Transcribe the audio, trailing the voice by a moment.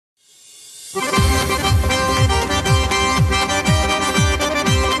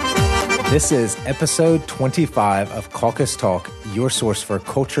This is episode 25 of Caucasus Talk, your source for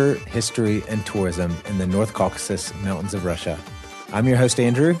culture, history, and tourism in the North Caucasus Mountains of Russia. I'm your host,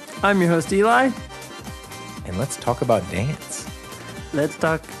 Andrew. I'm your host, Eli. And let's talk about dance. Let's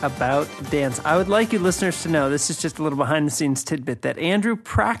talk about dance. I would like you listeners to know, this is just a little behind-the-scenes tidbit, that Andrew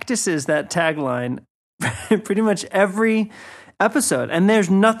practices that tagline pretty much every episode. And there's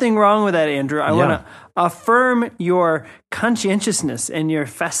nothing wrong with that, Andrew. I want to affirm your conscientiousness and your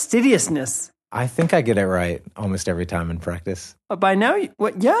fastidiousness. I think I get it right almost every time in practice. By now,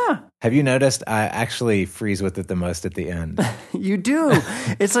 yeah. Have you noticed I actually freeze with it the most at the end? You do.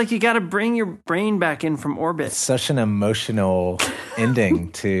 It's like you got to bring your brain back in from orbit. It's such an emotional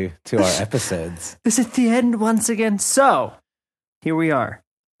ending to our episodes. Is it the end once again? So, here we are.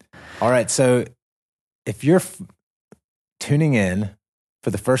 All right, so if you're tuning in for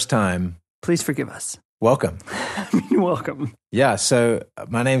the first time, please forgive us. Welcome. Welcome. Yeah, so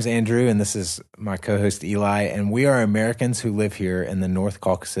my name's Andrew, and this is my co-host Eli, and we are Americans who live here in the North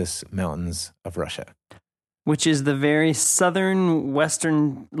Caucasus Mountains of Russia. Which is the very southern,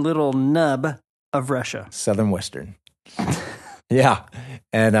 western little nub of Russia. Southern western. Yeah.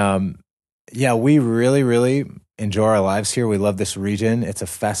 And we really, really enjoy our lives here. We love this region. It's a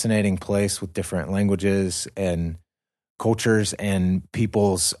fascinating place with different languages and cultures and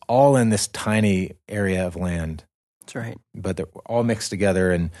peoples all in this tiny area of land. That's right. But they're all mixed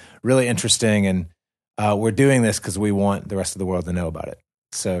together and really interesting. And we're doing this because we want the rest of the world to know about it.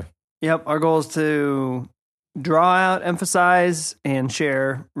 So, yep, our goal is to draw out, emphasize, and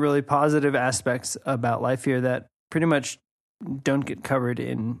share really positive aspects about life here that pretty much don't get covered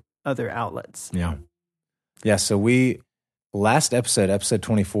in other outlets. Yeah. Yeah, so last episode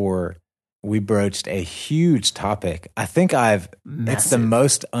 24, we broached a huge topic. I think it's the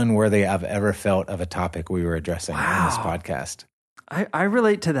most unworthy I've ever felt of a topic we were addressing in this podcast. I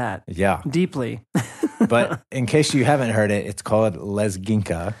relate to that. Yeah. Deeply. But in case you haven't heard it, it's called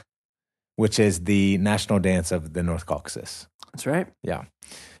Lezginka, which is the national dance of the North Caucasus. That's right. Yeah.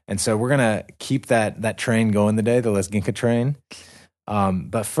 And so we're going to keep that train going today, the Lezginka train.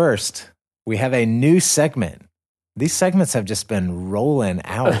 But first, we have a new segment. These segments have just been rolling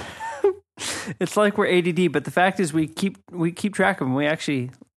out. It's like we're ADD, but the fact is we keep track of them. We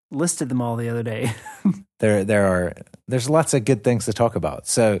actually listed them all the other day. There's lots of good things to talk about.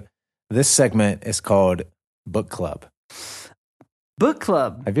 So this segment is called Book Club. Book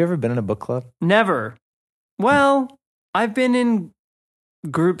Club. Have you ever been in a book club? Never. Well, I've been in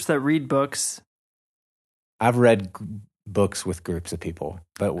groups that read books. I've read books with groups of people,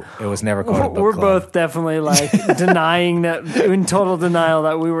 but it was never called a book We're club. both definitely like denying that, in total denial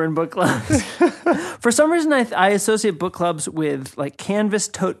that we were in book clubs. For some reason, I associate book clubs with like canvas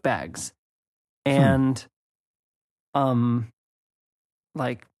tote bags and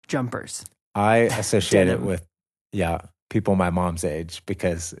like jumpers. I associate it with people my mom's age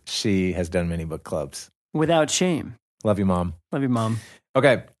because she has done many book clubs. Without shame. Love you, Mom. Love you, Mom.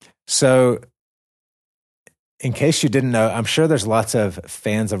 Okay, so in case you didn't know, I'm sure there's lots of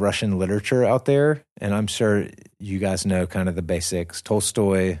fans of Russian literature out there, and I'm sure you guys know kind of the basics.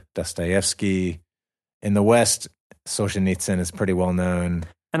 Tolstoy, Dostoevsky. In the West, Solzhenitsyn is pretty well known.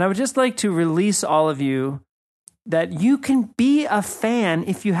 And I would just like to release all of you that you can be a fan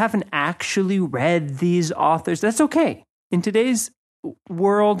if you haven't actually read these authors. That's okay. In today's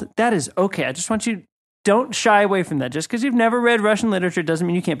world, that is okay. I just want you, don't shy away from that. Just because you've never read Russian literature doesn't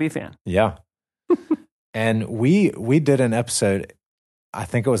mean you can't be a fan. Yeah. And we did an episode, I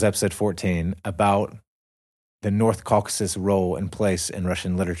think it was episode 14, about the North Caucasus role and place in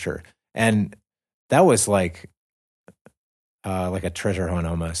Russian literature. And that was like a treasure hunt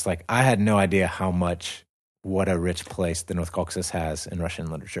almost. Like I had no idea what a rich place the North Caucasus has in Russian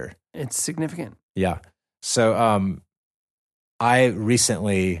literature. It's significant. Yeah. So I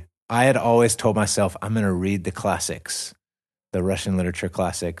had always told myself I'm going to read the classics. The Russian literature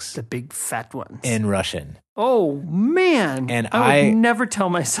classics. The big fat ones. In Russian. Oh, man. And I would never tell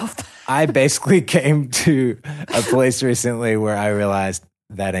myself that. I basically came to a place recently where I realized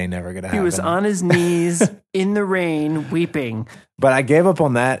that ain't never going to happen. He was on his knees in the rain, weeping. But I gave up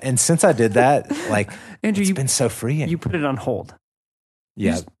on that. And since I did that, Andrew, it's been so freeing. You put it on hold.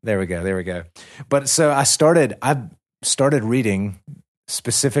 Yeah, there we go. But so I started reading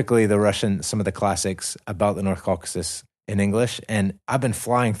specifically some of the classics about the North Caucasus in English, and I've been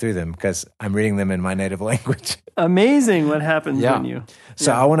flying through them because I'm reading them in my native language. Amazing what happens when you...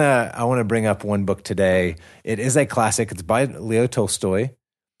 So I want to bring up one book today. It is a classic. It's by Leo Tolstoy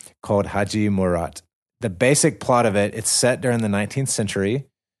called Haji Murat. The basic plot of it's set during the 19th century.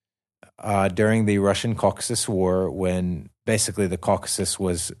 during the Russian Caucasus War, when basically the Caucasus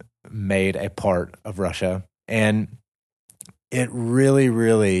was made a part of Russia. And it really,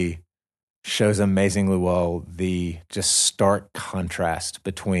 really shows amazingly well the just stark contrast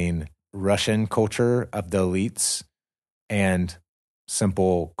between Russian culture of the elites and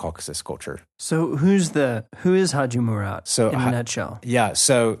simple Caucasus culture. So who is Haji Murat in a nutshell? Yeah.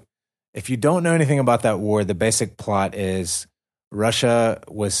 So if you don't know anything about that war, the basic plot is Russia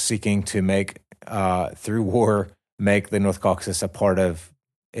was seeking to make, through war, make the North Caucasus a part of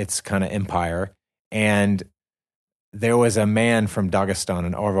its kind of empire. And there was a man from Dagestan,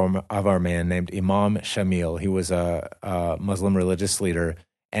 an Avar man named Imam Shamil. He was a Muslim religious leader,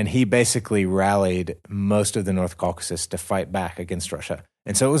 and he basically rallied most of the North Caucasus to fight back against Russia.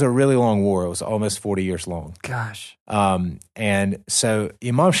 And so it was a really long war. It was almost 40 years long. Gosh. And so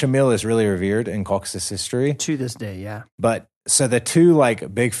Imam Shamil is really revered in Caucasus history. To this day, yeah. But so the two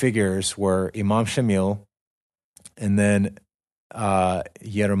like big figures were Imam Shamil and then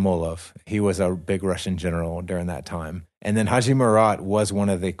Yermolov. He was a big Russian general during that time. And then Haji Murat was one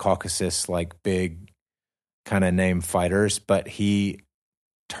of the Caucasus like big kind of name fighters, but he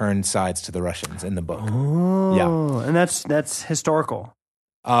turned sides to the Russians in the book. Oh, yeah. And that's historical.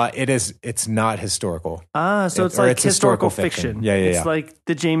 It's not historical. So it's like historical fiction. Yeah. It's like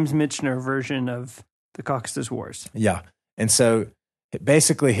the James Michener version of the Caucasus Wars. Yeah. And so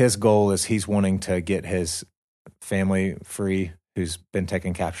basically his goal is he's wanting to get his family free who's been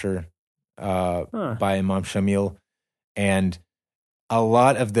taken capture by Imam Shamil. And a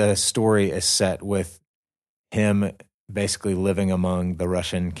lot of the story is set with him basically living among the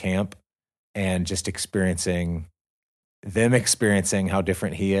Russian camp and just experiencing how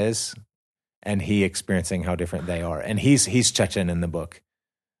different he is and he experiencing how different they are. And he's Chechen in the book.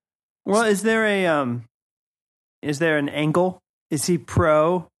 Well, is there an angle? Is he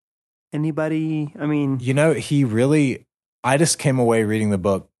pro anybody? I mean, I just came away reading the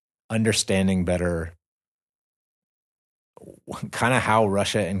book understanding better kind of how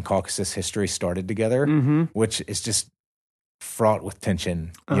Russia and Caucasus history started together, which is just fraught with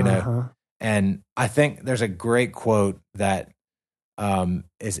tension, you know? And I think there's a great quote that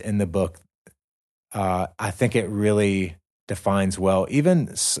is in the book. I think it really defines well,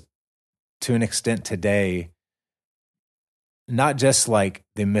 even to an extent today, not just like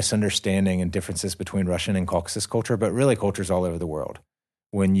the misunderstanding and differences between Russian and Caucasus culture, but really cultures all over the world.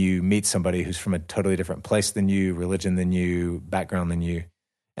 When you meet somebody who's from a totally different place than you, religion than you, background than you.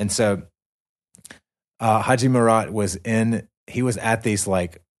 And so Haji Murat was at these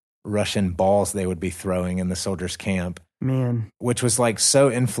like Russian balls they would be throwing in the soldiers' camp. Man. Which was like so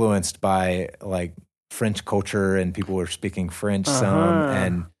influenced by like French culture and people were speaking French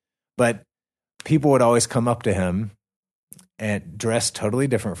but people would always come up to him and dress totally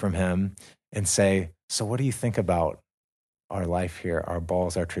different from him and say, "So what do you think about our life here, our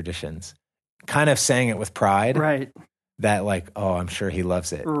balls, our traditions?" Kind of saying it with pride. Right. That like, "Oh, I'm sure he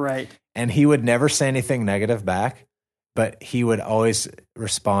loves it." Right. And he would never say anything negative back, but he would always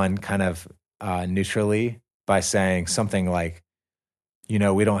respond kind of neutrally by saying something like, "We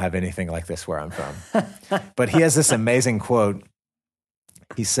don't have anything like this where I'm from." But he has this amazing quote.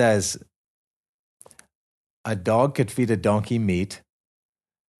 He says, "A dog could feed a donkey meat,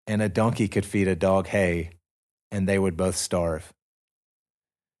 and a donkey could feed a dog hay, and they would both starve."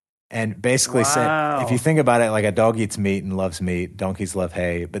 And basically said, if you think about it, like a dog eats meat and loves meat, donkeys love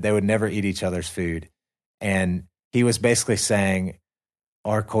hay, but they would never eat each other's food. And he was basically saying,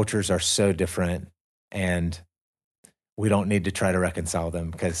 our cultures are so different, and we don't need to try to reconcile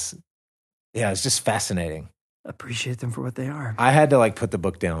them because, it's just fascinating. Appreciate them for what they are. I had to like put the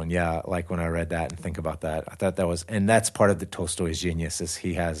book down, like when I read that and think about that. I thought and that's part of the Tolstoy's genius is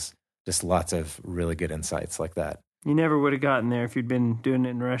he has just lots of really good insights like that. You never would have gotten there if you'd been doing it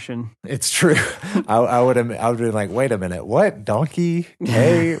in Russian. It's true. I would have been like, wait a minute, what? Donkey?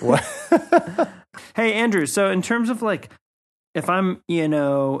 Hey, what? Hey, Andrew, so in terms of like, if I'm,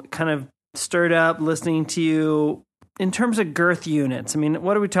 kind of stirred up listening to you, in terms of girth units, I mean,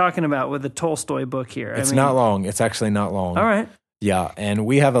 what are we talking about with the Tolstoy book here? It's not long. It's actually not long. All right. Yeah, and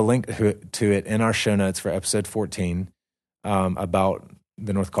we have a link to it in our show notes for episode 14 about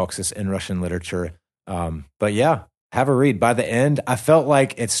the North Caucasus in Russian literature. But yeah, have a read. By the end, I felt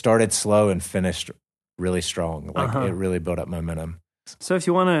like it started slow and finished really strong. Like it really built up momentum. So if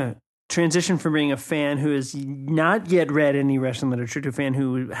you want to transition from being a fan who has not yet read any Russian literature to a fan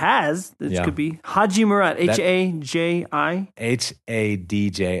who has, this could be Haji Murat, Haji? Hadji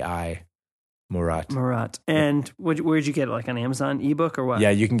Murat. Murat. And where'd you get it? Like on Amazon ebook or what?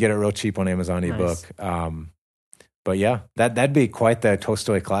 Yeah, you can get it real cheap on Amazon ebook. Nice. But yeah, that'd be quite the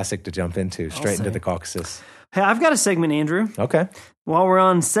Tolstoy classic to jump into, straight into say. the Caucasus. Hey, I've got a segment, Andrew. Okay. While we're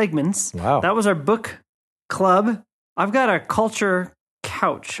on segments, Wow. that was our book club. I've got our culture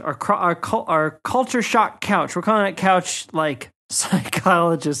couch, our culture shock couch. We're calling it couch like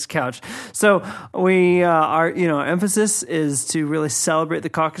psychologist couch. So we our emphasis is to really celebrate the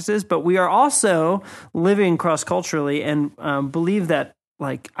Caucasus, but we are also living cross culturally and believe that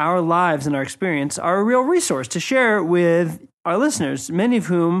like our lives and our experience are a real resource to share with our listeners, many of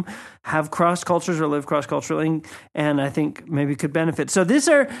whom have cross cultures or live cross culturally, and I think maybe could benefit. So these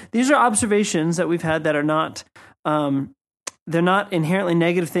are observations that we've had that are not they're not inherently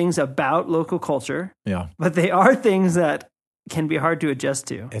negative things about local culture, Yeah. but they are things that can be hard to adjust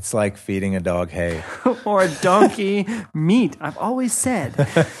to. It's like feeding a dog hay. Or a donkey meat, I've always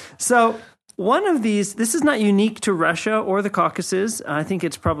said. So one of these, this is not unique to Russia or the Caucasus. I think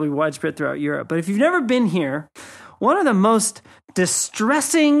it's probably widespread throughout Europe. But if you've never been here, one of the most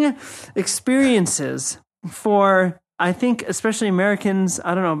distressing experiences for, I think, especially Americans,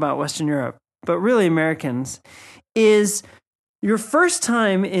 I don't know about Western Europe, but really Americans, is your first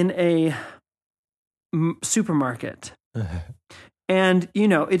time in a supermarket. And,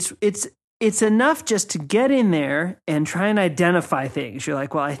 it's enough just to get in there and try and identify things. You're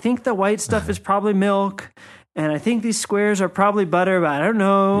like, well, I think the white stuff is probably milk, and I think these squares are probably butter, but I don't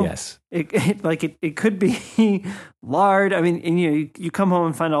know. Yes. It could be lard. I mean, and you come home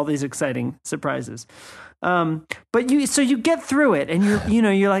and find all these exciting surprises. But you get through it, and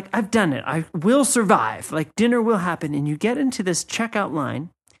you're like, I've done it. I will survive. Like dinner will happen, and you get into this checkout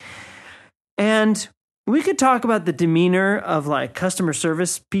line, and we could talk about the demeanor of like customer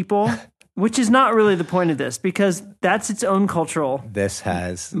service people, which is not really the point of this because that's its own cultural. This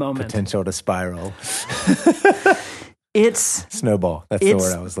has moment. Potential to spiral. It's snowball. That's the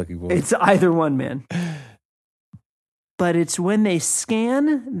word I was looking for. It's either one, man. But it's when they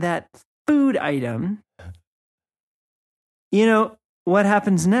scan that food item, what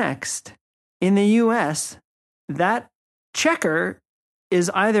happens next? In the US, that checker is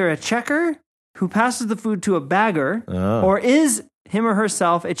either a checker who passes the food to a bagger or is him or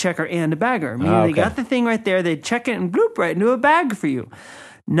herself a checker and a bagger. Meaning they got the thing right there, they check it and bloop right into a bag for you.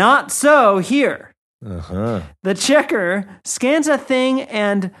 Not so here. The checker scans a thing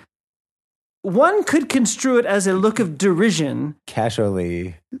and one could construe it as a look of derision.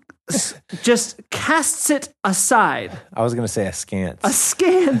 Casually. Just casts it aside. I was going to say askance.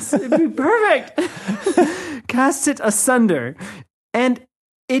 Askance. It'd be perfect. Casts it asunder. And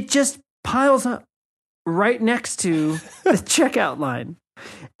it just piles up right next to the checkout line.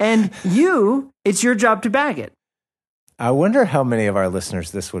 And it's your job to bag it. I wonder how many of our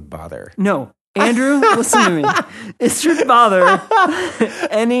listeners this would bother. No. Andrew, listen to me. It should bother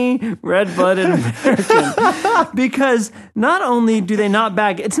any red-blooded American because not only do they not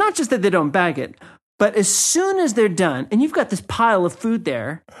bag it, it's not just that they don't bag it, but as soon as they're done, and you've got this pile of food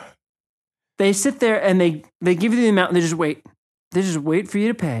there, they sit there and they give you the amount and they just wait. They just wait for you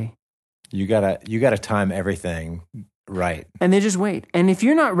to pay. You gotta time everything right. And they just wait. And if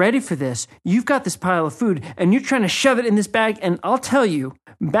you're not ready for this, you've got this pile of food and you're trying to shove it in this bag. And I'll tell you,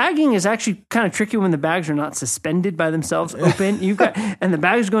 bagging is actually kind of tricky when the bags are not suspended by themselves open. And the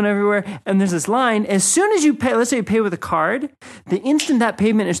bag's going everywhere. And there's this line. As soon as you pay, let's say you pay with a card, the instant that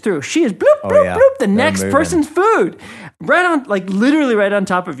payment is through, she is bloop, bloop, bloop, the next person's food. Right on, like literally right on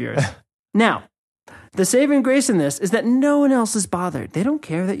top of yours. Now, the saving grace in this is that no one else is bothered. They don't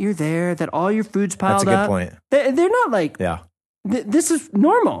care that you're there, that all your food's piled up. That's a good point. They're not like, this is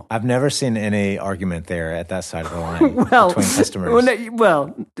normal. I've never seen any argument there at that side of the line between customers.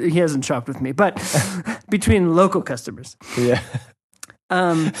 Well, he hasn't shopped with me, but between local customers. Yeah.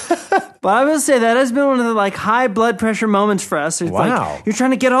 But I will say that has been one of the like high blood pressure moments for us. It's like you're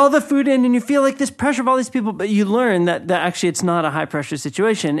trying to get all the food in and you feel like this pressure of all these people, but you learn that actually it's not a high pressure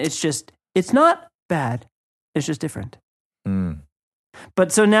situation. It's not bad. It's just different.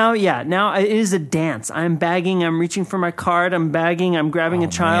 But so now it is a dance. I'm bagging. I'm reaching for my card. I'm bagging. I'm grabbing a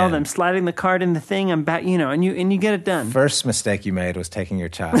child. Man. I'm sliding the card in the thing. I'm back. And you get it done. First mistake you made was taking your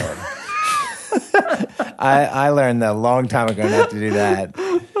child. I learned that a long time ago not to do that.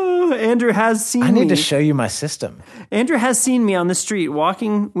 Andrew has seen me. I need to show you my system. Andrew has seen me on the street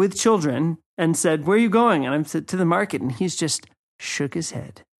walking with children and said, "Where are you going?" And I'm said to the market, and he's just shook his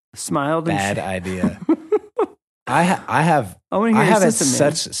head, smiled. Bad idea. I have it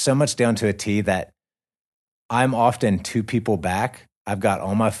so much down to a T that I'm often 2 people back. I've got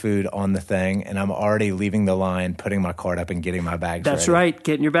all my food on the thing, and I'm already leaving the line, putting my card up, and getting my bags ready. That's right.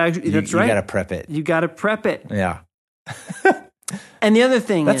 Getting your bags. That's right. You got to prep it. You got to prep it. Yeah. And the other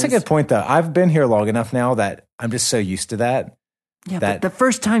thing That's a good point, though. I've been here long enough now that I'm just so used to that. Yeah, but the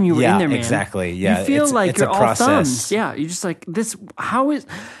first time you were in there, man, exactly. Yeah, you feel like it's you're a all process. thumbs. Yeah, you're just like this. How is?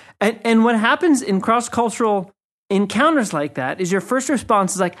 And what happens in cross-cultural encounters like that is your first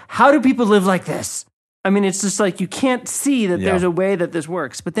response is like, how do people live like this? I mean, it's just like you can't see that there's a way that this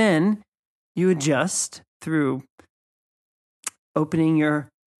works, but then you adjust through opening your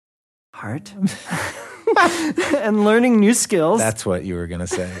heart and learning new skills. That's what you were gonna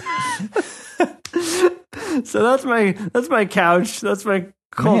say. So that's my couch. That's my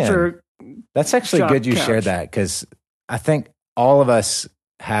culture. Man, that's actually good you shared that, because I think all of us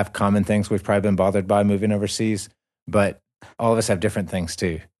have common things we've probably been bothered by moving overseas, but all of us have different things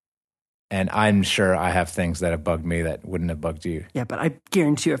too. And I'm sure I have things that have bugged me that wouldn't have bugged you. Yeah, but I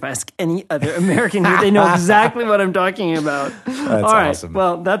guarantee you if I ask any other American here, they know exactly what I'm talking about. That's all right, awesome.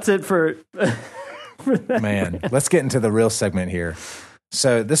 well, that's it for that. Man, let's get into the real segment here.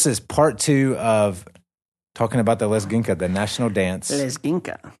 So this is part 2 of talking about the Lezginka, the national dance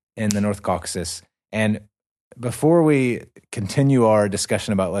Lezginka in the North Caucasus. And before we continue our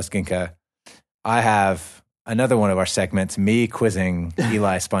discussion about Lezginka, I have another one of our segments, me quizzing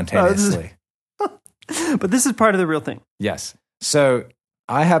Eli spontaneously. But this is part of the real thing. Yes. So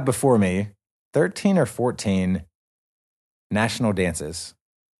I have before me 13 or 14 national dances,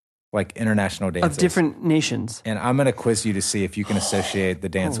 like international dances. Of different nations. And I'm going to quiz you to see if you can associate the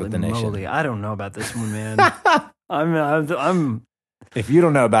dance with the nation. Moly, I don't know about this one, man. I'm. If you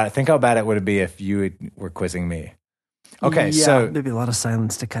don't know about it, think how bad it would be if you were quizzing me. Okay, yeah, so there'd be a lot of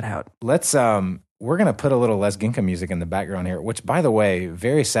silence to cut out. let's we're going to put a little Lezginka music in the background here, which, by the way,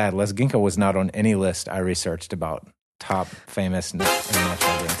 very sad. Lezginka was not on any list I researched about top famous international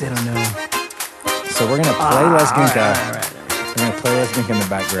dances. They don't know. So we're going to play Lezginka. All right. We're going to play Lezginka in the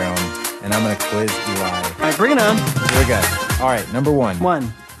background, and I'm going to quiz Eli. All right, bring it on. Here we go. All right, number 1.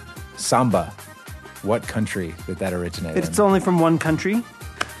 One. Samba. What country did that originate in? It's only from one country.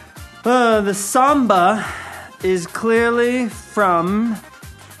 The samba is clearly from.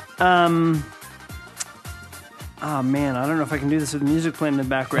 Oh man, I don't know if I can do this with music playing in the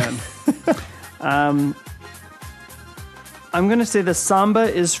background. I'm going to say the samba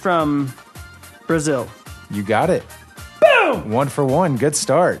is from Brazil. You got it. Boom! 1 for 1. Good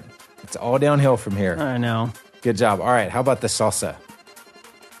start. It's all downhill from here. I know. Good job. All right, how about the salsa?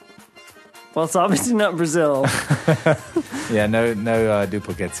 Well, it's obviously not Brazil. Yeah, no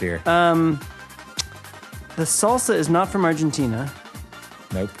duplicates here. The salsa is not from Argentina.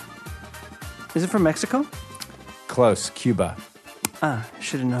 Nope. Is it from Mexico? Close. Cuba. Ah,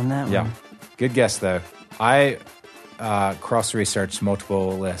 should have known that Yeah. one. Good guess, though. I cross-researched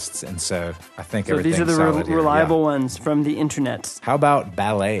multiple lists, and so I think So everything's these are the solid here. reliable Yeah. ones from the internet. How about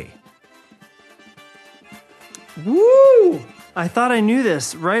ballet? Woo! I thought I knew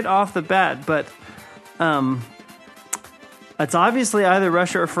this right off the bat, but it's obviously either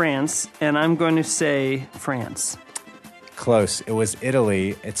Russia or France, and I'm going to say France. Close. It was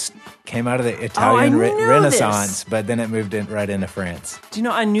Italy. It came out of the Italian knew Renaissance, but then it moved right into France. Do you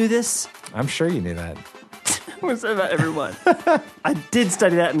know I knew this? I'm sure you knew that. I said about everyone. I did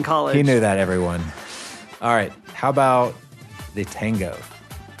study that in college. He knew that, everyone. All right. How about the tango?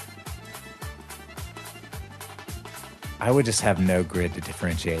 I would just have no grid to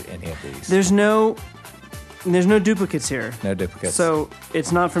differentiate any of these. There's no duplicates here. No duplicates. So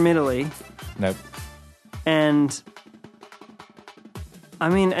it's not from Italy, Nope. and I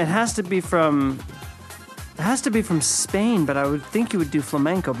mean it has to be from Spain. But I would think you would do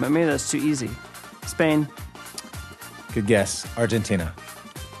flamenco, but maybe that's too easy. Spain. Good guess. Argentina.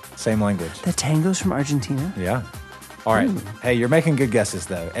 Same language. The tango's from Argentina. Yeah. All right. Hey, you're making good guesses,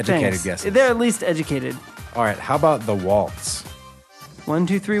 though. Educated Thanks. guesses. They're at least educated. All right. How about the waltz? 1,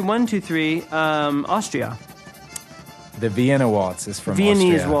 2, 3, 1, 2, 3. Austria. The Vienna waltz is from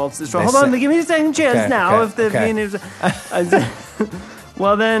Viennese Austria. waltz is from. They Hold on, say- give me a second chance Okay, now. okay, If the okay. Viennese.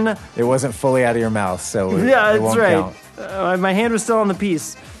 Well then, It wasn't fully out of your mouth, so it, yeah, it that's won't right. count. My hand was still on the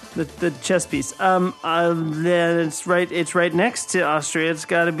piece, the chess piece. Then it's right. It's right next to Austria. It's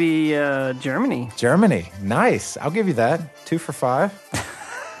got to be Germany. Germany. Nice. I'll give you that. 2 for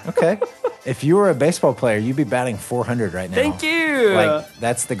 5. Okay. If you were a baseball player, you'd be batting 400 right now. Thank you. Like,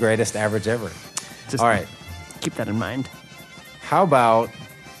 that's the greatest average ever. Just All right. keep that in mind. How about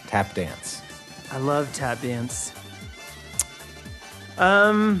tap dance? I love tap dance.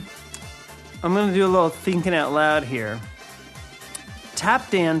 I'm gonna do a little thinking out loud here. Tap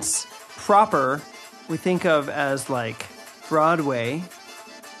dance proper, we think of as like Broadway,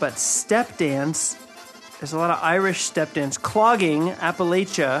 but step dance. There's a lot of Irish step dance. Clogging,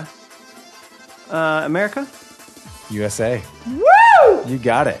 Appalachia, America. USA. Woo! You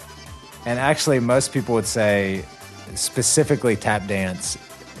got it. And actually, most people would say specifically tap dance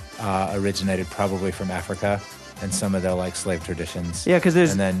originated probably from Africa and some of their like slave traditions. Yeah, because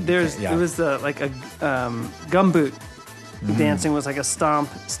And then- it was like a gumboot dancing was like a stomp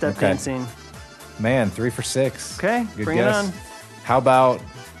step Okay. dancing. Man, 3 for 6. Okay, Good bring guess. it on. How about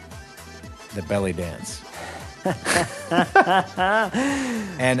the belly dance?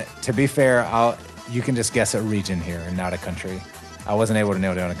 And to be fair, you can just guess a region here and not a country. I wasn't able to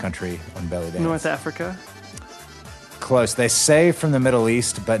nail down a country on belly dance. North Africa. Close. They say from the Middle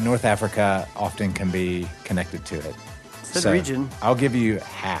East, but North Africa often can be connected to it. Said region. I'll give you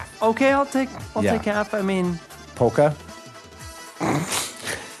half. Okay, I'll take Yeah. half. I mean, Polka?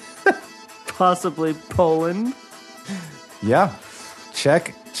 possibly Poland, Yeah.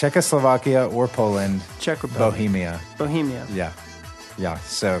 Czechoslovakia or Poland. Czech Republic, Bohemia. Bohemia. Yeah. Yeah.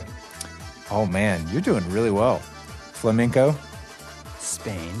 So, oh man, you're doing really well. Flamenco.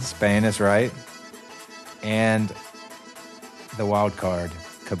 Spain. Spain is right. And the wild card,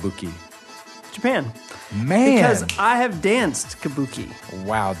 Kabuki. Japan. Man. Because I have danced kabuki.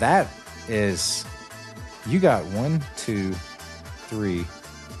 Wow, that is. You got 1, 2, 3,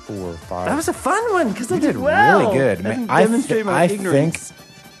 4, 5. That was a fun one because I You did did well. really good, man. I demonstrate my ignorance. think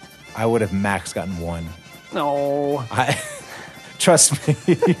I would have max gotten 1. No. Trust me.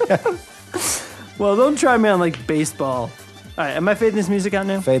 Well, don't try me on like baseball. All right, am I fading this music out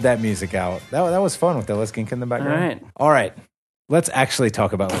now? Fade that music out. That was fun with the Les Ginka in the background. All right. All right. Let's actually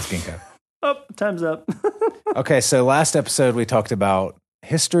talk about Les Ginka. Oh, time's up. Okay, so last episode we talked about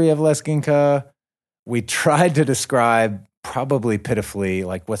history of Les Ginka. We tried to describe, probably pitifully,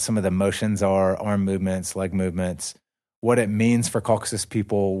 like what some of the motions are, arm movements, leg movements, what it means for Caucasus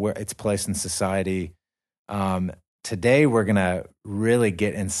people, where its place in society. Today we're going to really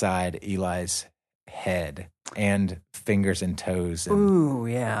get inside Eli's head and fingers and toes. And, Ooh,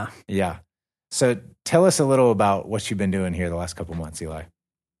 yeah. yeah. So tell us a little about what you've been doing here the last couple months, Eli.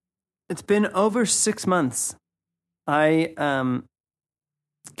 It's been over 6 months. I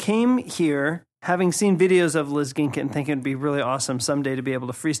came here having seen videos of Liz Ginka and thinking it'd be really awesome someday to be able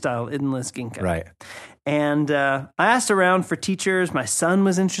to freestyle in Liz Ginka. Right. And I asked around for teachers. My son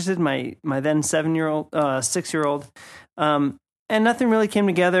was interested, my then 6-year-old, and nothing really came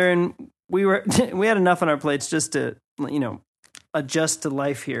together. And we had enough on our plates just to adjust to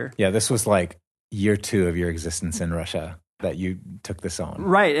life here. Yeah, this was like year 2 of your existence in Russia that you took this on.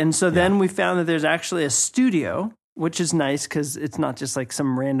 Right. And so then we found that there's actually a studio, which is nice because it's not just like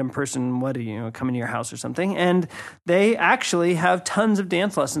some random person, coming to your house or something. And they actually have tons of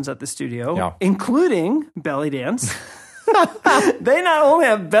dance lessons at the studio, including belly dance. They not only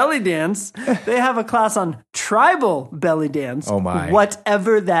have belly dance, they have a class on tribal belly dance. Oh my.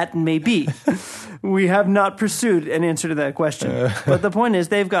 Whatever that may be. We have not pursued an answer to that question. But the point is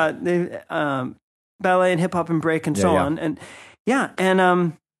they've got ballet and hip hop and break and so on. And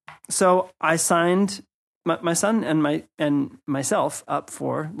so I signed my son and myself up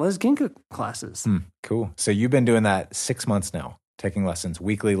for Les Ginka classes. Cool. So you've been doing that 6 months now, taking lessons,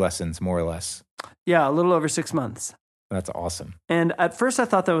 weekly lessons, more or less. Yeah, a little over 6 months. That's awesome. And at first I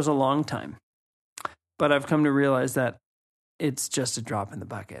thought that was a long time, but I've come to realize that it's just a drop in the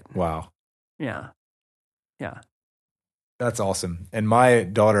bucket. Wow. Yeah. That's awesome. And my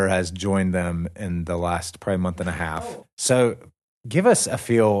daughter has joined them in the last probably month and a half. Oh. So give us a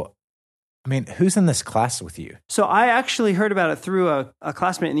feel. I mean, who's in this class with you? So I actually heard about it through a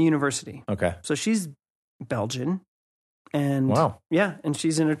classmate in the university. Okay. So she's Belgian. And wow. Yeah, and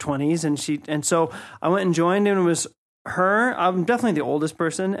she's in her 20s and so I went and joined, and it was her. I'm definitely the oldest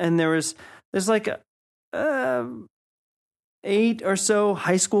person, and there's like 8 or so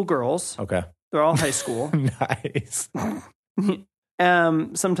high school girls. Okay. They're all high school. Nice.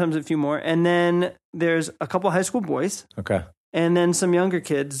 Sometimes a few more. And then there's a couple high school boys. Okay. And then some younger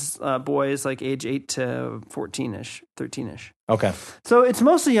kids, boys like age 8 to 14-ish, 13-ish. Okay. So it's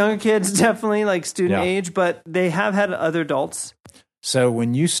mostly younger kids, definitely like student age, but they have had other adults. So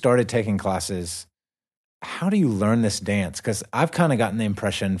when you started taking classes, how do you learn this dance? Because I've kind of gotten the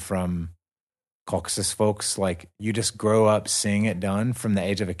impression from Caucasus folks, like you just grow up seeing it done from the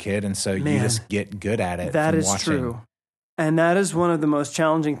age of a kid, and so you just get good at it. That from is watching. true. And that is one of the most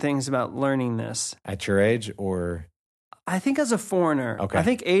challenging things about learning this. At your age, or? I think as a foreigner, Okay. I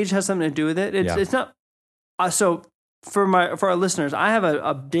think age has something to do with it. It's not. So for our listeners, I have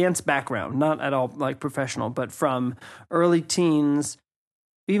a dance background, not at all like professional, but from early teens,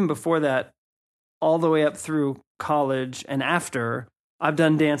 even before that, all the way up through college and after, I've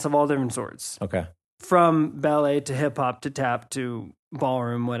done dance of all different sorts. Okay. From ballet to hip hop to tap to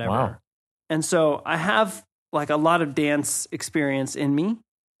ballroom, whatever. Wow. And so I have like a lot of dance experience in me.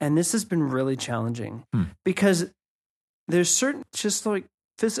 and this has been really challenging because there's certain just like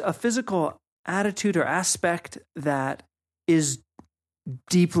a physical attitude or aspect that is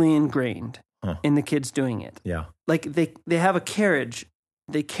deeply ingrained in the kids doing it. Yeah. Like they have a carriage,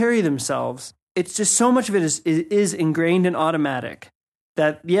 they carry themselves. It's just so much of it is ingrained and automatic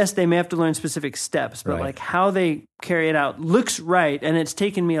that yes, they may have to learn specific steps, but like how they carry it out looks right. And it's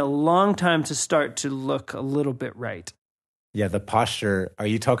taken me a long time to start to look a little bit right. Yeah. The posture, are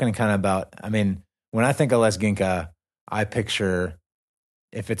you talking kind of about, I mean, when I think of Lesginka, I picture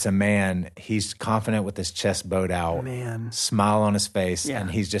if it's a man, he's confident with his chest bowed out, smile on his face, and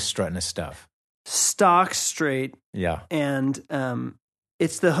he's just strutting his stuff. Stock straight. Yeah. And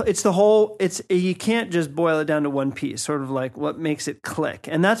it's the whole, you can't just boil it down to one piece, sort of like what makes it click.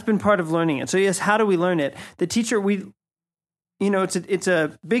 And that's been part of learning it. So yes, how do we learn it? The teacher, it's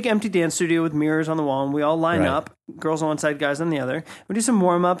a big empty dance studio with mirrors on the wall, and we all line up, girls on one side, guys on the other. We do some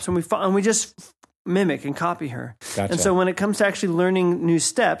warm-ups, and we just mimic and copy her. Gotcha. And so when it comes to actually learning new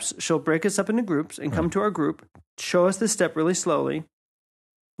steps, she'll break us up into groups and come to our group, show us the step really slowly,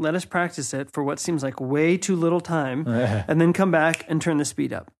 let us practice it for what seems like way too little time, and then come back and turn the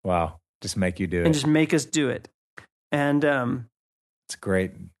speed up. Wow. Just make you do it. And just make us do it. And it's a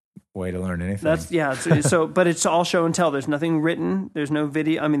great way to learn anything. So but it's all show and tell. There's nothing written. There's no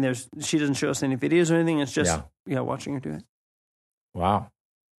video. I mean, she doesn't show us any videos or anything. It's just watching her do it. Wow.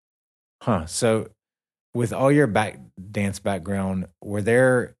 Huh. So with all your dance background, were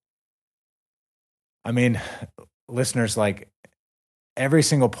there, I mean, listeners, like every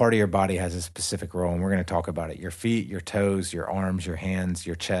single part of your body has a specific role, and we're going to talk about it. Your feet, your toes, your arms, your hands,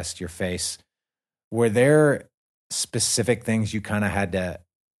 your chest, your face. Were there specific things you kind of had to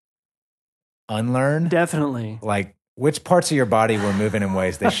unlearn? Definitely. Like which parts of your body were moving in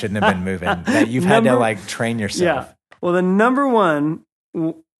ways they shouldn't have been moving that you've had to like train yourself? Yeah. Well, the number one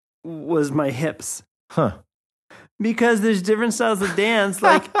was my hips. Huh. Because there's different styles of dance.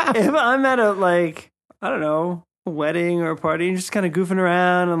 Like if I'm at a wedding or a party and just kind of goofing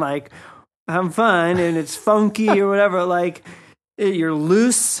around and like having fun and it's funky or whatever, like you're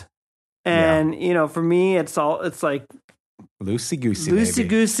loose. And, for me, it's like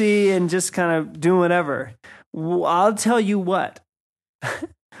loosey-goosey and just kind of doing whatever. I'll tell you what,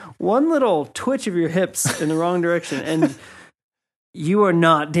 one little twitch of your hips in the wrong direction and you are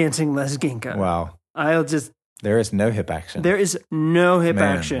not dancing Lesginka. Wow. There is no hip action. There is no hip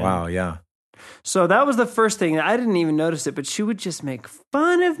action. Wow, yeah. So that was the first thing. I didn't even notice it, but she would just make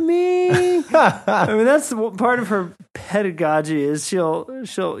fun of me. I mean, that's part of her pedagogy is you'll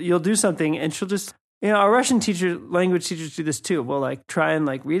do something and she'll just, our Russian language teachers do this too. We'll like try and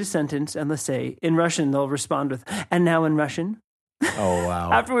like read a sentence and let's say in Russian, they'll respond with, and now in Russian. Oh,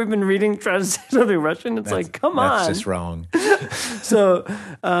 wow. After we've been trying to say something Russian, it's like, come on. That's just wrong. So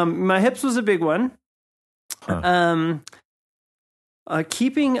my hips was a big one. Huh.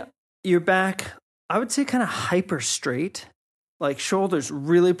 Keeping your back, I would say kind of hyper straight, like shoulders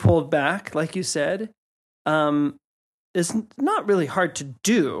really pulled back, like you said, is not really hard to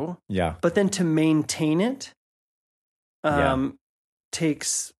do. Yeah. But then to maintain it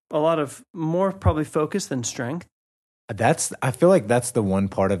takes a lot of more probably focus than strength. I feel like that's the one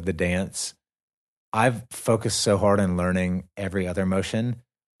part of the dance. I've focused so hard on learning every other motion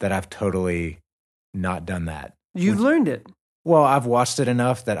that I've totally not done that. You've learned it. Well, I've watched it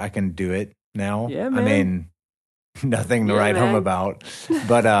enough that I can do it now. Yeah, man. I mean, nothing to write home about.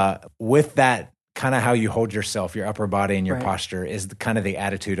 But with that, kind of how you hold yourself, your upper body and your posture is kind of the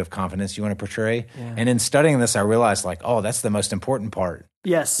attitude of confidence you want to portray. Yeah. And in studying this, I realized like, oh, that's the most important part.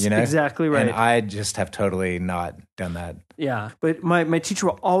 Yes, exactly right. And I just have totally not done that. Yeah, but my teacher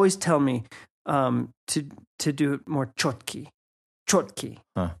will always tell me to do it more chotki,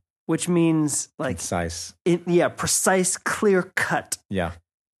 which means like concise. Precise, clear cut. Yeah,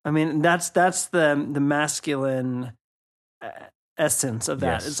 I mean that's the masculine essence of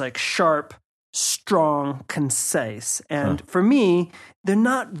that. Yes. It's like sharp, strong, concise. And for me, they're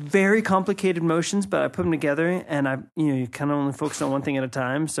not very complicated motions, but I put them together and you kind of only focus on one thing at a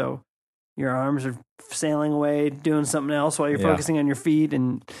time. So your arms are sailing away, doing something else while you're focusing on your feet.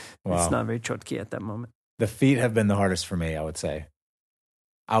 And it's not very chotki at that moment. The feet have been the hardest for me, I would say.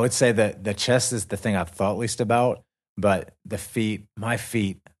 I would say that the chest is the thing I've thought least about, but my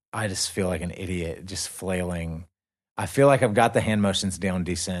feet, I just feel like an idiot, just flailing. I feel like I've got the hand motions down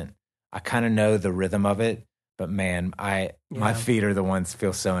decent. I kind of know the rhythm of it, but man, my feet are the ones that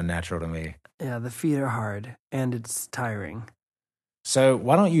feel so unnatural to me. Yeah, the feet are hard and it's tiring. So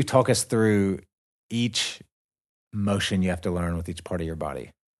why don't you talk us through each motion you have to learn with each part of your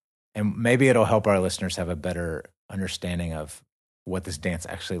body? And maybe it'll help our listeners have a better understanding of what this dance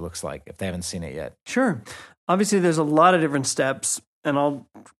actually looks like if they haven't seen it yet. Sure. Obviously, there's a lot of different steps, and I'll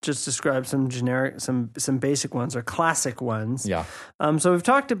just describe some generic, some basic ones or classic ones. Yeah. So we've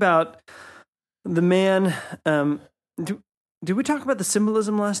talked about the man. Did we talk about the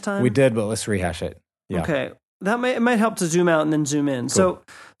symbolism last time? We did, but let's rehash it. Yeah. Okay. It might help to zoom out and then zoom in. Cool.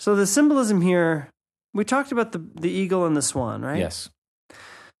 So the symbolism here, we talked about the eagle and the swan, right? Yes.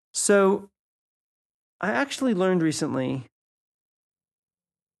 So I actually learned recently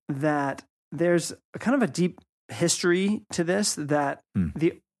that there's a kind of a deep history to this, that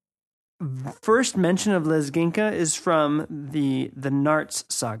the first mention of Lezginka is from the Narts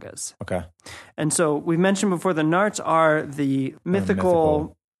sagas. Okay. And so we've mentioned before, the Narts are the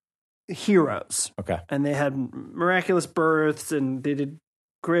mythical heroes. Okay. And they had miraculous births, and they did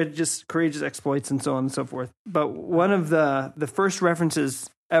courageous exploits and so on and so forth. But one of the first references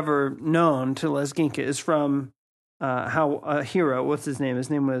ever known to Lezginka is from how a hero, what's his name? His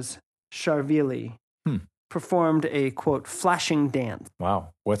name was Sharvili, performed a, quote, flashing dance.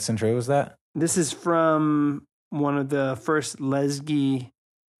 Wow. What century was that? This is from one of the first Lezgi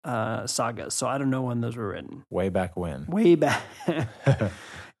sagas. So I don't know when those were written. Way back when. Way back.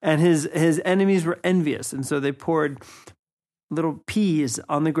 And his enemies were envious, and so they poured little peas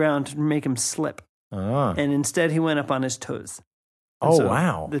on the ground to make him slip. And instead he went up on his toes. And so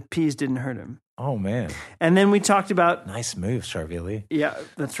wow. The peas didn't hurt him. Oh, man. And then we talked about... Nice move, Sharvili. Yeah,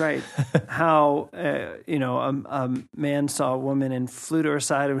 that's right. How, a man saw a woman and flew to her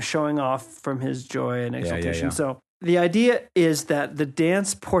side and was showing off from his joy and exultation. Yeah. So the idea is that the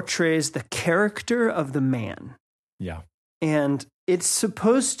dance portrays the character of the man. Yeah. And it's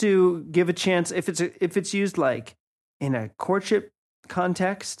supposed to give a chance, if it's used like in a courtship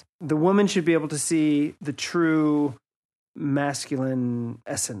context, the woman should be able to see the true masculine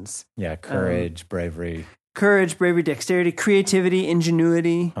essence. Yeah, courage, bravery, dexterity, creativity,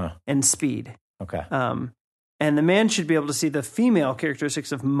 ingenuity, and speed. Okay. And the man should be able to see the female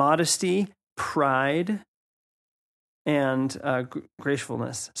characteristics of modesty, pride, and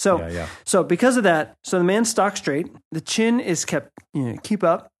gracefulness. So because of that, so the man's stock straight, the chin is kept, keep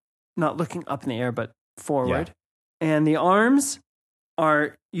up, not looking up in the air, but forward. And the arms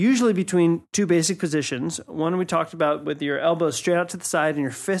are usually between two basic positions. One we talked about, with your elbows straight out to the side and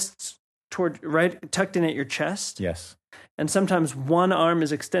your fists tucked in at your chest. Yes. And sometimes one arm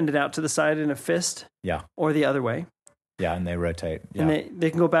is extended out to the side in a fist. Yeah. Or the other way. Yeah, and they rotate. Yeah. And they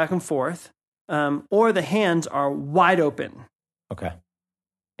can go back and forth. Or the hands are wide open. Okay.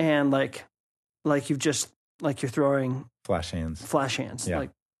 And like you're throwing flash hands. like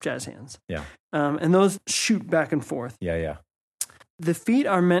jazz hands. Yeah. And those shoot back and forth. Yeah. The feet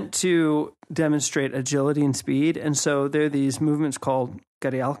are meant to demonstrate agility and speed, and so there are these movements called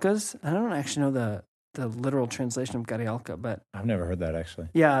garialkas. I don't actually know the literal translation of garialka, but I've never heard that actually.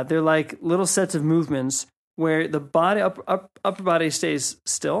 Yeah, they're like little sets of movements where the body upper body stays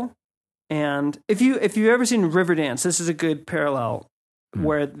still. And if you've ever seen river dance, this is a good parallel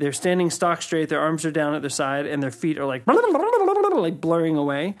where they're standing stock straight, their arms are down at their side, and their feet are like blurring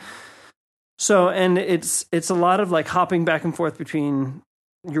away. So, and it's a lot of like hopping back and forth between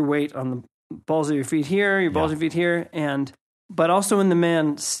your weight on the balls of your feet here, your balls of your feet here, but also when the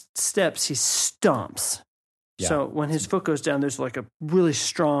man steps, he stomps. Yeah. So when his foot goes down, there's like a really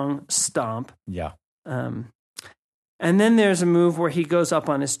strong stomp. Yeah. And then there's a move where he goes up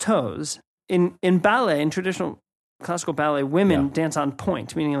on his toes. In ballet, in traditional classical ballet, women dance on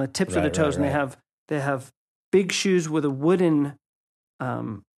point, meaning on the tips of their toes, and they have big shoes with a wooden,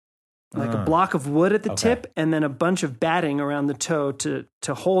 a block of wood at the tip, and then a bunch of batting around the toe to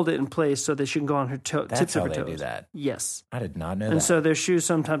hold it in place so that she can go on her tips of her toes. That's how they do that. Yes. I did not know that. And so their shoes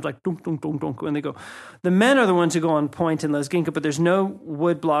sometimes like dunk, dunk, dunk, dunk, when they go. The men are the ones who go on point in Lezginka, but there's no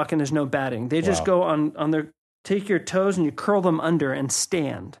wood block and there's no batting. They just go on their, take your toes and you curl them under and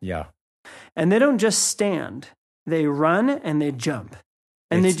stand. Yeah. And they don't just stand. They run and they jump.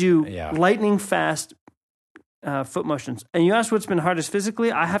 And they do lightning fast foot motions. And you ask what's been hardest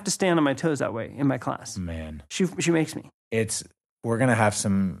physically? I have to stand on my toes that way in my class. Man. She makes me. We're going to have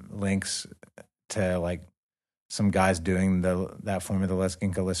some links to like some guys doing that for me, the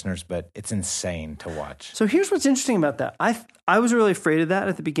Lezginka listeners, but it's insane to watch. So here's what's interesting about that. I was really afraid of that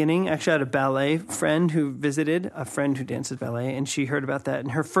at the beginning. Actually, I had a ballet friend who visited, a friend who dances ballet, and she heard about that.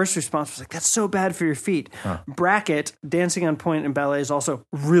 And her first response was like, that's so bad for your feet. Bracket, dancing on point in ballet is also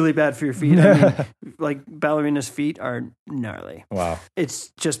really bad for your feet. I mean, like ballerinas' feet are gnarly. Wow.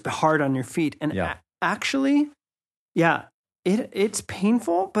 It's just hard on your feet. And actually, it's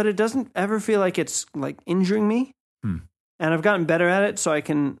painful, but it doesn't ever feel like it's like injuring me. And I've gotten better at it, so I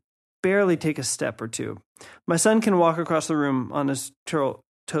can barely take a step or two. My son can walk across the room on his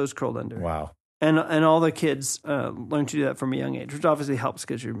toes curled under. Wow. And all the kids learn to do that from a young age, which obviously helps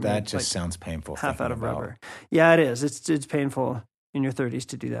because you're That just sounds painful. Half out of about. rubber. Yeah, it is. It's painful in your 30s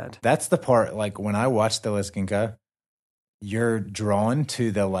to do that. That's the part, like when I watch the Lezginka, you're drawn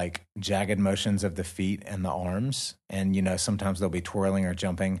to the like jagged motions of the feet and the arms. And, sometimes they'll be twirling or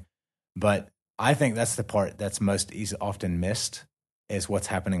jumping. But I think that's the part that's most often missed is what's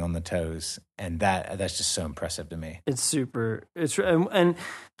happening on the toes. And that's just so impressive to me. It's super. And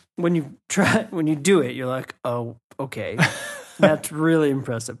when you do it, you're like, oh, okay. That's really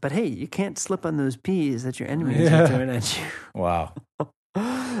impressive. But hey, you can't slip on those peas that your enemies are throwing at you. Wow.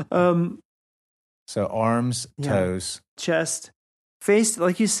 So arms, toes, chest, face.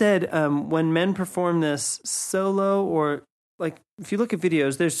 Like you said, when men perform this solo or like if you look at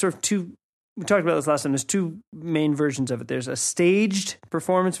videos, there's sort of two. We talked about this last time. There's two main versions of it. There's a staged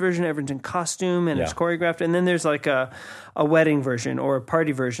performance version, everyone's in costume and it's choreographed, and then there's like a wedding version or a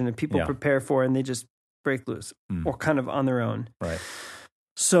party version that people prepare for and they just break loose or kind of on their own. Right.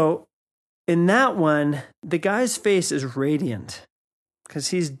 So in that one, the guy's face is radiant because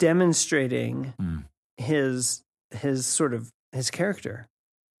he's demonstrating his character.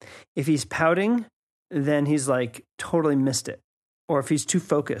 If he's pouting, then he's like totally missed it. Or if he's too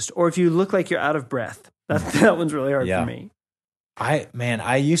focused, or if you look like you're out of breath. That one's really hard for me.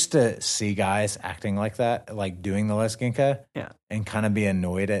 I used to see guys acting like that, like doing the Lezginka, and kind of be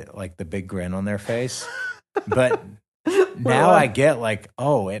annoyed at like the big grin on their face. But now I get like,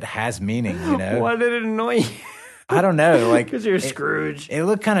 oh, it has meaning, Why did it annoy you? I don't know, like because you're Scrooge. It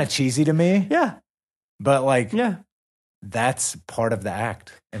looked kind of cheesy to me. Yeah, but like, that's part of the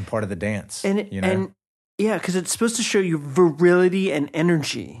act and part of the dance, and yeah, because it's supposed to show you virility and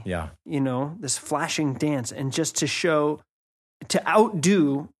energy. Yeah. This flashing dance and just to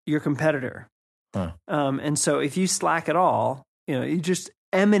outdo your competitor. Huh. And so if you slack at all, you're just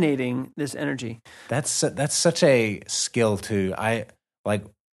emanating this energy. That's such a skill too. I like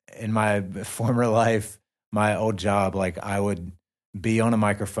in my former life, my old job, like I would be on a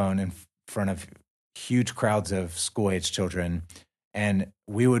microphone in front of huge crowds of school-age children. And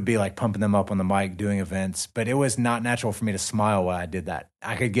we would be like pumping them up on the mic doing events, but it was not natural for me to smile while I did that.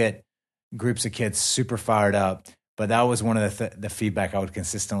 I could get groups of kids super fired up, but that was one of the feedback I would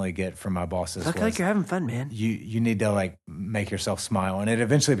consistently get from my bosses. Look like you're having fun, man. You need to like make yourself smile, and it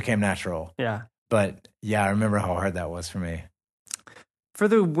eventually became natural. Yeah. But yeah, I remember how hard that was for me. For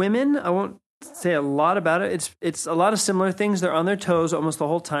the women, I won't say a lot about it. It's a lot of similar things. They're on their toes almost the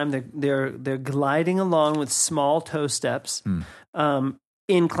whole time. They're gliding along with small toe steps.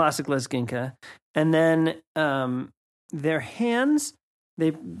 In classic Lezginka, and then their hands,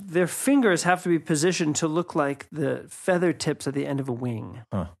 their fingers have to be positioned to look like the feather tips at the end of a wing,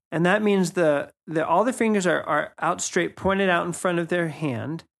 and that means all the fingers are out straight, pointed out in front of their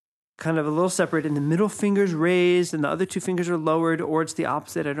hand, kind of a little separate, and the middle finger's raised, and the other two fingers are lowered, or it's the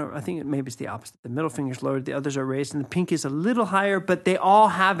opposite. I think maybe it's the opposite. The middle finger's lowered, the others are raised, and the pinky is a little higher, but they all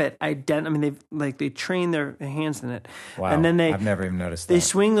have it. They train their hands in it. Wow. And then I've never even noticed that. They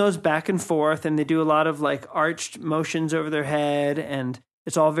swing those back and forth, and they do a lot of like arched motions over their head, and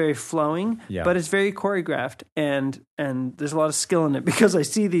it's all very flowing, but it's very choreographed, and there's a lot of skill in it because I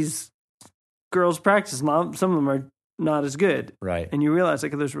see these girls practice. Some of them are not as good. Right. And you realize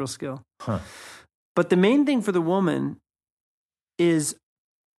like there's real skill. But the main thing for the woman is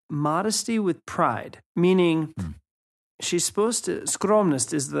modesty with pride, meaning she's supposed to,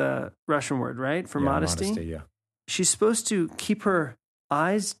 skromnost is the Russian word, right? For modesty. She's supposed to keep her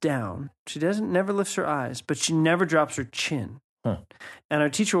eyes down. She never lifts her eyes, but she never drops her chin. And our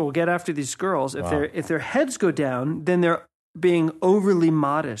teacher will get after these girls. If their heads go down, then they're being overly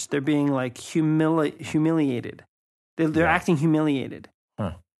modest. They're being like humiliated. They're acting humiliated.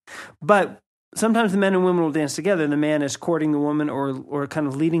 But sometimes the men and women will dance together, and the man is courting the woman or kind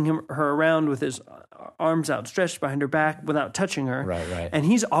of leading her around with his arms outstretched behind her back without touching her. Right. And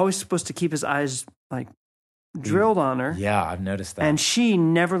he's always supposed to keep his eyes like drilled on her. Yeah, I've noticed that. And she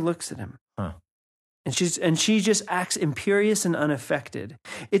never looks at him. And she just acts imperious and unaffected.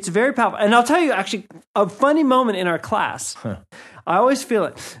 It's very powerful. And I'll tell you actually a funny moment in our class. I always feel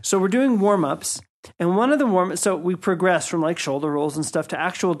it. So we're doing warm-ups. And one of the warm-ups, so we progress from like shoulder rolls and stuff to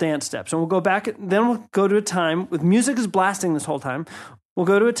actual dance steps. And we'll go back, then we'll go to a time with music is blasting this whole time. We'll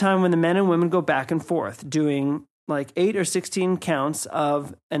go to a time when the men and women go back and forth doing like 8 or 16 counts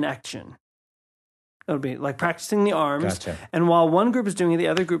of an action. It'll be like practicing the arms. Gotcha. And while one group is doing it, the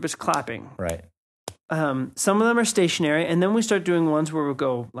other group is clapping. Right. Some of them are stationary. And then we start doing ones where we'll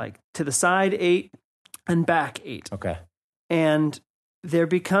go like to the side 8 and back 8. Okay. And there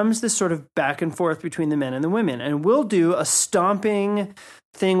becomes this sort of back and forth between the men and the women. And we'll do a stomping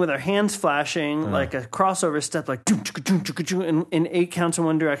thing with our hands flashing, like a crossover step, like in 8 counts in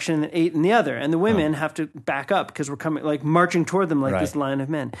one direction and 8 in the other. And the women have to back up because we're coming, like marching toward them like this line of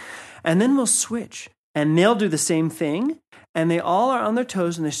men. And then we'll switch and they'll do the same thing. And they all are on their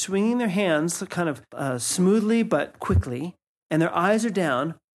toes and they're swinging their hands kind of smoothly but quickly. And their eyes are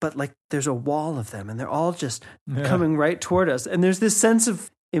down, but like there's a wall of them and they're all just coming right toward us. And there's this sense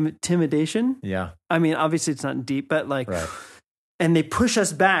of intimidation. Yeah. I mean, obviously it's not deep, but like, and they push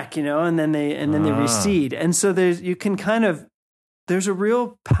us back, you know, and then they recede. And so there's a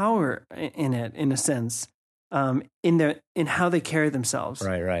real power in it, in a sense, in how they carry themselves.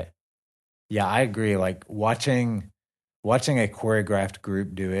 Right. Yeah, I agree. Like watching a choreographed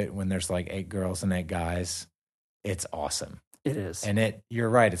group do it when there's like 8 girls and 8 guys, it's awesome. It is. And you're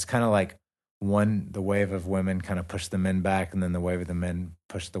right. It's kind of like the wave of women kind of push the men back, and then the wave of the men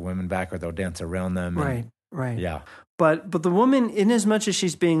push the women back, or they'll dance around them. Right. Yeah. But the woman, in as much as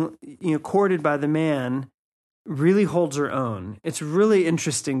she's being courted by the man, really holds her own. It's really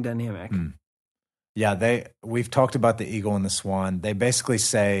interesting dynamic. Yeah, we've talked about the eagle and the swan. They basically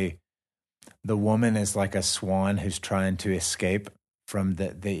say the woman is like a swan who's trying to escape from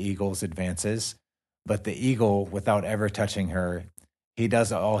the eagle's advances, but the eagle, without ever touching her, he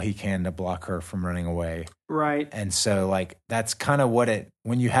does all he can to block her from running away. Right. And so like that's kind of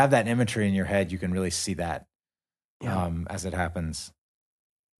when you have that imagery in your head, you can really see that as it happens.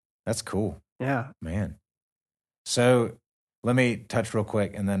 That's cool. Yeah. Man. So let me touch real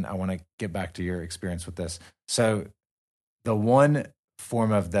quick, and then I want to get back to your experience with this. So the one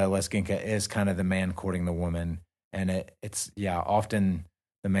form of the Lezginka is kind of the man courting the woman, and it's often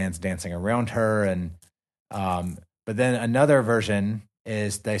the man's dancing around her, and but then another version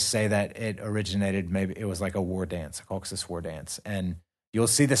is they say that it originated, maybe it was like a war dance, a Caucasus war dance, and you'll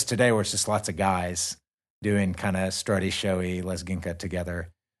see this today where it's just lots of guys doing kind of strutty, showy Lezginka together,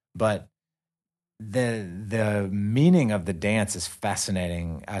 but the meaning of the dance is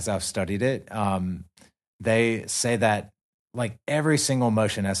fascinating as I've studied it. They say that like every single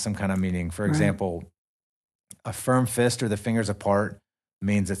motion has some kind of meaning. For example, a firm fist or the fingers apart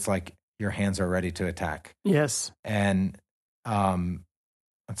means it's like your hands are ready to attack. Yes. And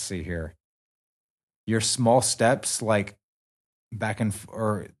let's see here. Your small steps, like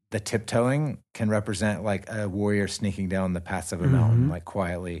or the tiptoeing, can represent like a warrior sneaking down the paths of a mountain, like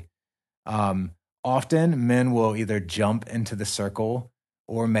quietly. Often men will either jump into the circle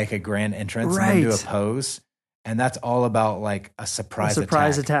or make a grand entrance and then do a pose. And that's all about like a surprise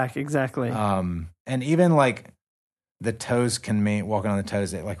attack. Exactly. And even like the toes can mean, walking on the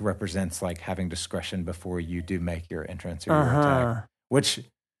toes, it like represents like having discretion before you do make your entrance or your attack. Which,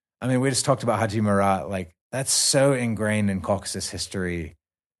 I mean, we just talked about Haji Murat. Like that's so ingrained in Caucasus history,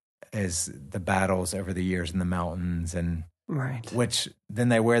 is the battles over the years in the mountains, and which then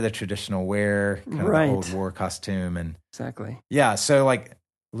they wear the traditional wear, kind of the old war costume, and exactly. Yeah, so like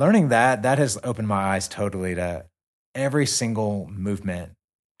learning that has opened my eyes totally to every single movement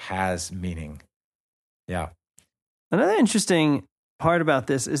has meaning. Yeah. Another interesting part about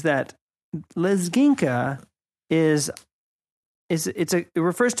this is that Lezginka it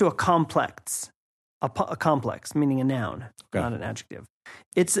refers to a complex, a complex, meaning a noun, not an adjective.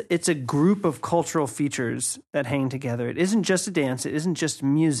 It's a group of cultural features that hang together. It isn't just a dance. It isn't just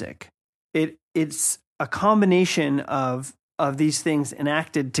music. It's a combination of these things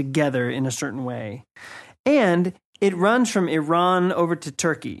enacted together in a certain way, and it runs from Iran over to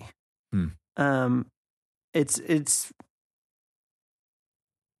Turkey. It's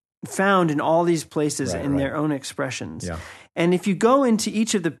found in all these places in their own expressions. Yeah. And if you go into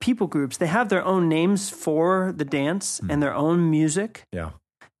each of the people groups, they have their own names for the dance and their own music. Yeah.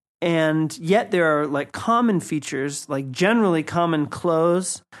 And yet there are like common features, like generally common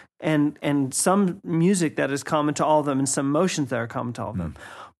clothes and some music that is common to all of them and some motions that are common to all of them.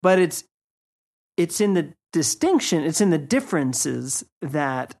 But it's in the distinction, it's in the differences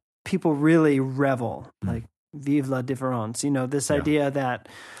that people really revel, like vive la différence, this idea that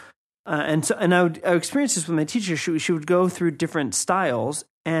and I would experience this with my teacher. She would go through different styles,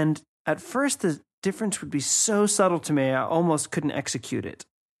 and at first the difference would be so subtle to me I almost couldn't execute it.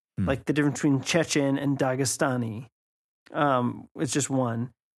 Like the difference between Chechen and Dagestani, it's just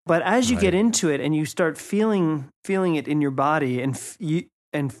one. But as you get into it and you start feeling it in your body, and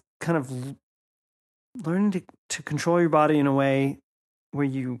kind of learning to control your body in a way where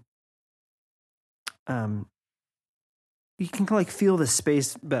you can like feel the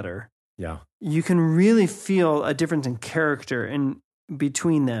space better. Yeah. You can really feel a difference in character and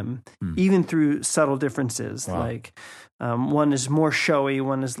between them, even through subtle differences. Wow. Like one is more showy,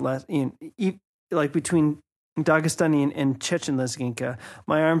 one is less. Like between Dagestani and Chechen Lezginka,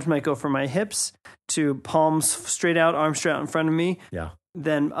 my arms might go from my hips to palms straight out, arms straight out in front of me, Yeah.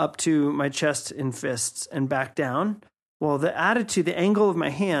 then up to my chest in fists and back down. Well, the attitude, the angle of my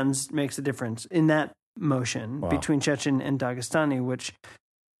hands makes a difference in that motion between Chechen and Dagestani, which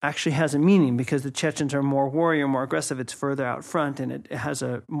actually has a meaning because the Chechens are more warrior, more aggressive. It's further out front and it has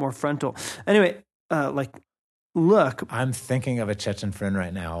a more frontal. Anyway, look. I'm thinking of a Chechen friend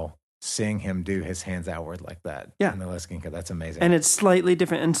right now, seeing him do his hands outward like that. Yeah. In the Lezginka. That's amazing. And it's slightly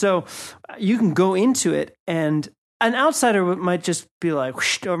different. And so you can go into it, and an outsider might just be like,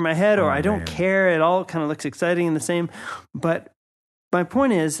 whoosh, over my head, or I don't care. It all kind of looks exciting and the same. But my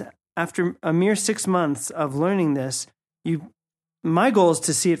point is, after a mere 6 months of learning this, my goal is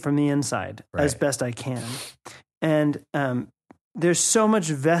to see it from the inside as best I can. And there's so much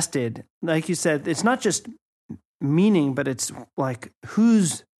vested, like you said, it's not just meaning, but it's like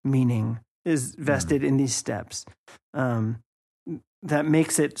whose meaning is vested in these steps. That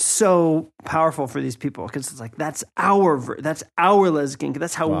makes it so powerful for these people, because it's like, that's our Lezginka.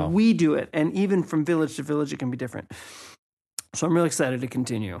 That's how we do it. And even from village to village, it can be different. So I'm really excited to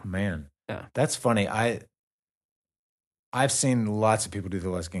continue. Man. Yeah. That's funny. I've seen lots of people do the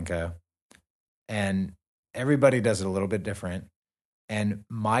Lezginka, and everybody does it a little bit different. And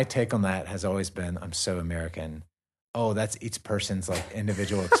my take on that has always been, I'm so American. Oh, that's each person's like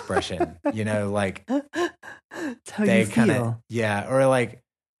individual expression, like that's how you feel. Or like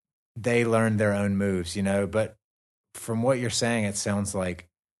they learn their own moves, but from what you're saying, it sounds like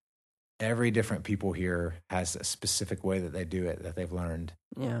every different people here has a specific way that they do it that they've learned.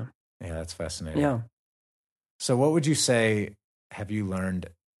 Yeah. Yeah, that's fascinating. Yeah. So what would you say have you learned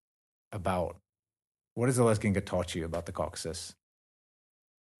about, what has the Lezginka taught you about the Caucasus?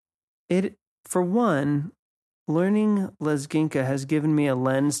 For one, learning Lezginka has given me a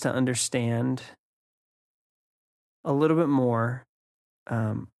lens to understand a little bit more,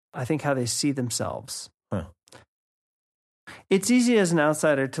 I think, how they see themselves. Huh. It's easy as an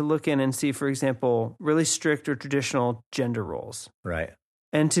outsider to look in and see, for example, really strict or traditional gender roles. Right.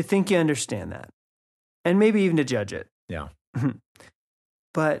 And to think you understand that. And maybe even to judge it. Yeah.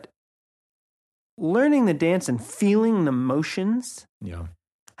 But learning the dance and feeling the motions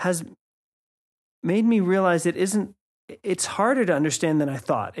has made me realize it's harder to understand than I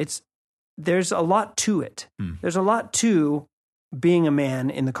thought. There's a lot to it. There's a lot to being a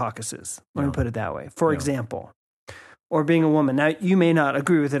man in the Caucasus. Let me put it that way. For example, or being a woman. Now, you may not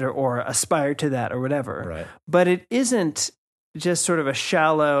agree with it or aspire to that or whatever, right. But it isn't just sort of a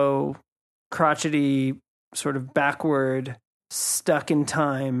shallow, crotchety, sort of backward, stuck in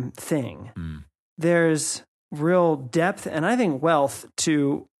time thing. There's real depth and I think wealth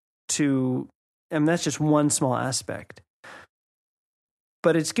to, and that's just one small aspect.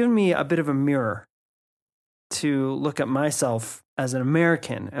 But it's given me a bit of a mirror to look at myself as an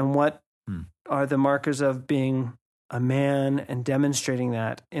American and what are the markers of being a man and demonstrating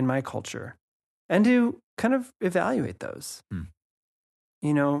that in my culture, and to kind of evaluate those,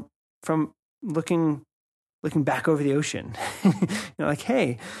 from looking back over the ocean, like,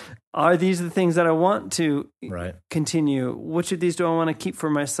 hey, are these the things that I want to continue? Which of these do I want to keep for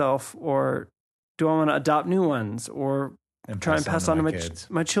myself, or do I want to adopt new ones, or try and pass on to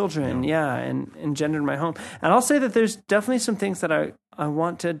my children? Yeah. And engender in my home. And I'll say that there's definitely some things that I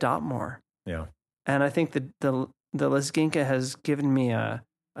want to adopt more. Yeah. And I think the Lezginka has given me a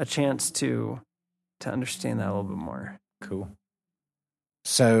chance to understand that a little bit more. Cool.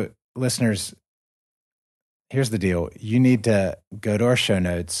 So listeners, here's the deal. You need to go to our show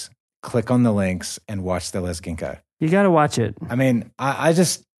notes, click on the links, and watch the Lezginka. You got to watch it. I mean,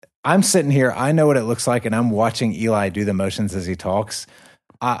 I'm sitting here, I know what it looks like, and I'm watching Eli do the motions as he talks.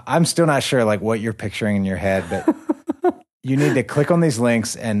 I'm still not sure like what you're picturing in your head, but you need to click on these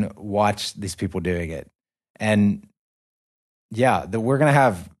links and watch these people doing it. And yeah, we're going to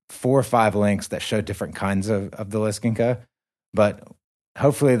have 4 or 5 links that show different kinds of the Lezginka, but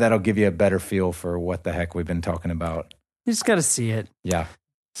hopefully that'll give you a better feel for what the heck we've been talking about. You just got to see it. Yeah.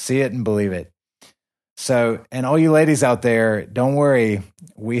 See it and believe it. So, and all you ladies out there, don't worry.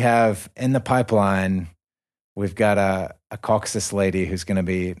 We have in the pipeline, we've got a Caucasus lady who's going to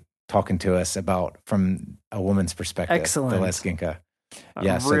be talking to us about from a woman's perspective. Excellent. The Lezginka.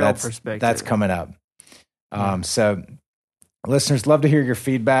 Yeah, so that's coming up. So listeners, love to hear your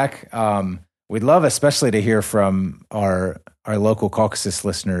feedback. We'd love especially to hear from our local Caucasus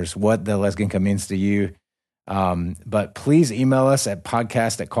listeners what the Lezginka means to you. But please email us at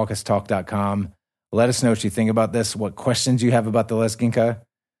podcast@caucustalk.com. Let us know what you think about this, what questions you have about the Lezginka.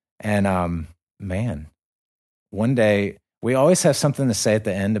 And man, one day, we always have something to say at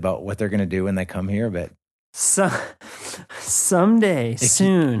the end about what they're going to do when they come here, but someday,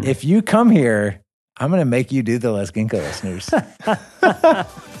 soon. If you come here, I'm going to make you do the Lezginka, listeners.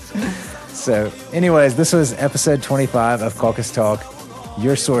 So anyways, this was episode 25 of Caucasus Talk,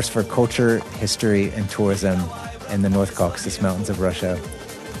 your source for culture, history, and tourism in the North Caucasus Mountains of Russia.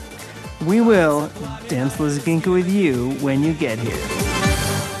 We will dance Lezginka with you when you get here.